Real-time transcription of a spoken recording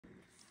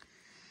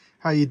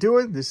How you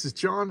doing? This is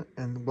John,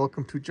 and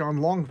welcome to John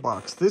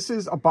Longbox. This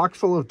is a box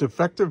full of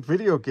defective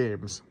video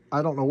games.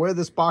 I don't know where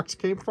this box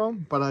came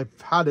from, but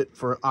I've had it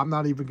for, I'm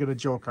not even going to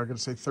joke, I'm going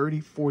to say 30,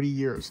 40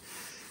 years.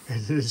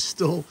 And it is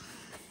still,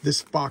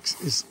 this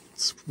box is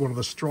one of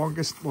the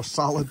strongest, most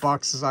solid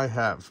boxes I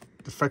have.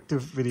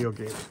 Defective video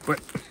games.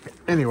 But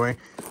anyway,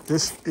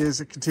 this is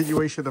a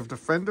continuation of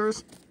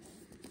Defenders.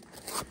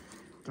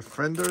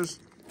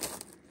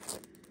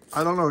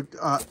 I don't know,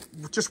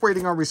 just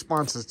waiting on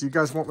responses. Do you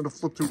guys want me to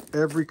flip through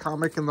every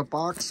comic in the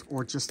box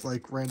or just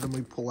like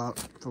randomly pull out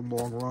the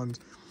long runs?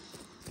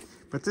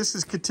 But this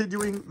is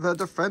continuing the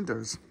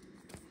Defenders.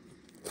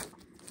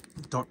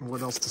 Don't know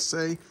what else to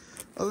say.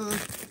 Other than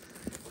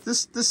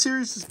this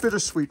series is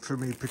bittersweet for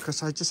me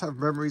because I just have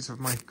memories of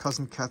my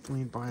cousin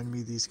Kathleen buying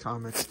me these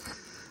comics.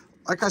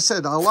 Like I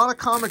said, a lot of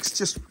comics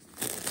just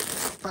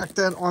back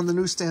then on the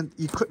newsstand,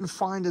 you couldn't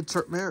find a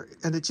certain area,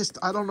 and it just,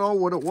 I don't know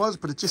what it was,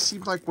 but it just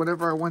seemed like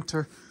whenever I went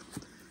to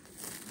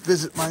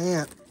visit my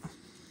aunt,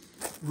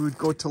 we would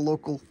go to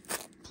local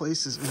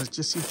places, and it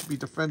just seemed to be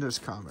Defenders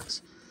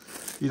comics.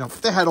 You know,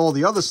 they had all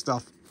the other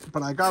stuff,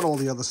 but I got all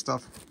the other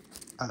stuff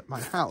at my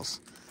house.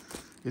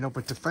 You know,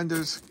 but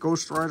Defenders,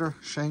 Ghost Rider,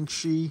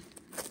 Shang-Chi,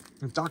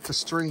 and Doctor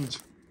Strange,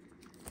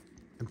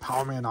 and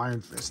Power Man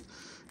Iron Fist.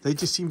 They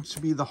just seem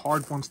to be the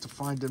hard ones to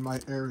find in my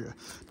area.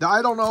 Now,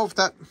 I don't know if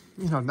that,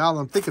 you know, now that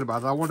I'm thinking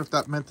about it, I wonder if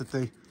that meant that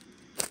they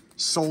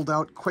sold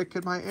out quick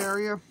in my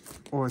area,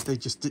 or if they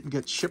just didn't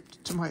get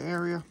shipped to my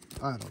area.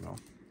 I don't know.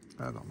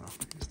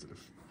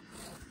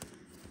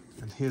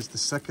 And here's the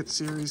second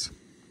series.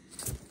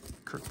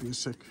 Kurt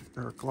Busiek,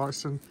 Eric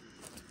Larson.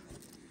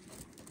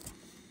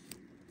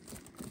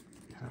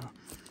 Yeah,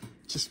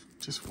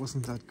 just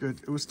wasn't that good.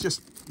 It was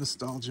just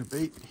nostalgia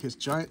bait. Here's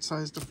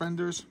giant-sized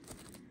Defenders.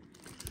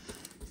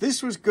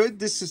 This was good.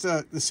 This is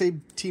the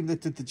same team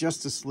that did the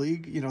Justice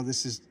League. You know,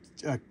 this is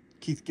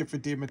Keith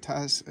Gifford, Dave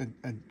Mattas,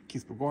 and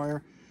Keith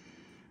McGuire.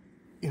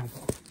 You know,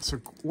 it's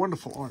a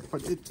wonderful art.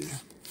 But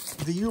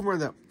the humor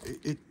that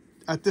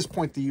at this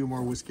point, the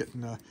humor was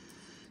getting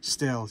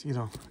stale. You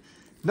know,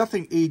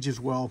 nothing ages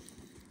well.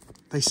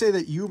 They say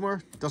that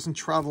humor doesn't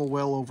travel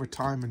well over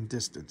time and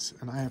distance,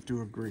 and I have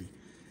to agree.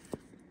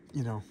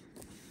 You know,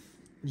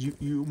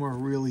 humor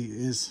really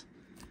is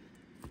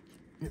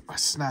a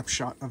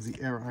snapshot of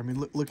the era. I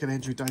mean, look at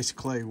Andrew Dice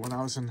Clay. When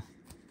I was in,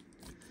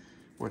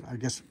 what, I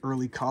guess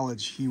early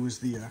college, he was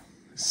the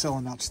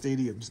selling out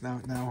stadiums.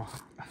 Now,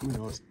 who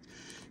knows?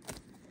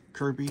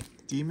 Kirby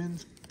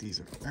Demons, these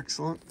are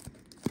excellent.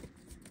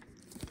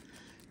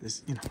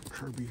 This, you know,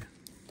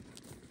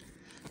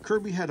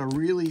 Kirby had a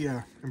really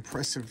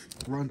impressive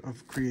run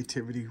of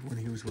creativity when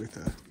he was with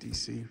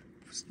DC.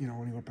 You know,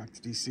 when he went back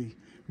to DC.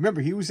 Remember,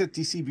 he was at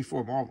DC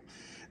before Marvel.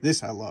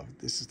 This I love.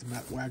 This is the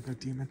Matt Wagner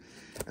Demon.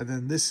 And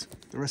then this,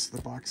 the rest of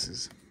the box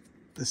is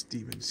this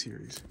Demon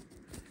series.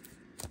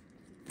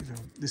 You know,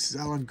 this is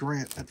Alan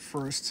Grant at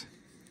first.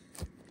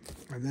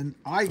 And then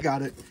I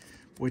got it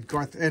with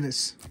Garth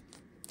Ennis.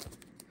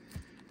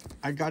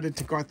 I got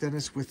into Garth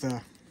Ennis with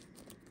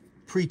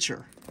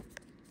Preacher.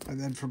 And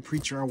then from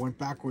Preacher, I went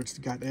backwards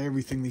to got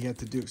everything he had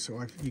to do.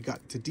 So he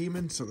got to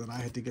Demon, so then I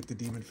had to get the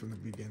Demon from the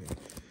beginning.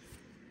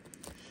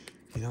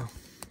 You know,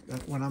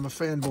 when I'm a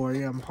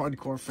fanboy, I'm a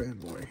hardcore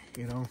fanboy,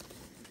 you know.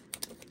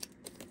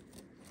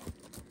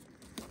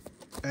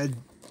 And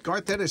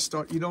Garth Ennis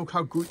you know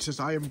how Groot says,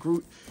 I am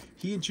Groot?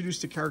 He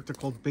introduced a character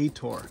called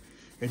Baitor.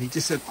 And he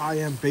just said, I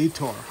am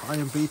Baitor. I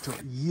am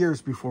Baitor, years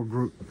before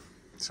Groot.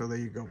 So there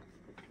you go.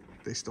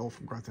 They stole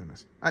from Garth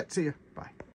Ennis. All right, see ya. Bye.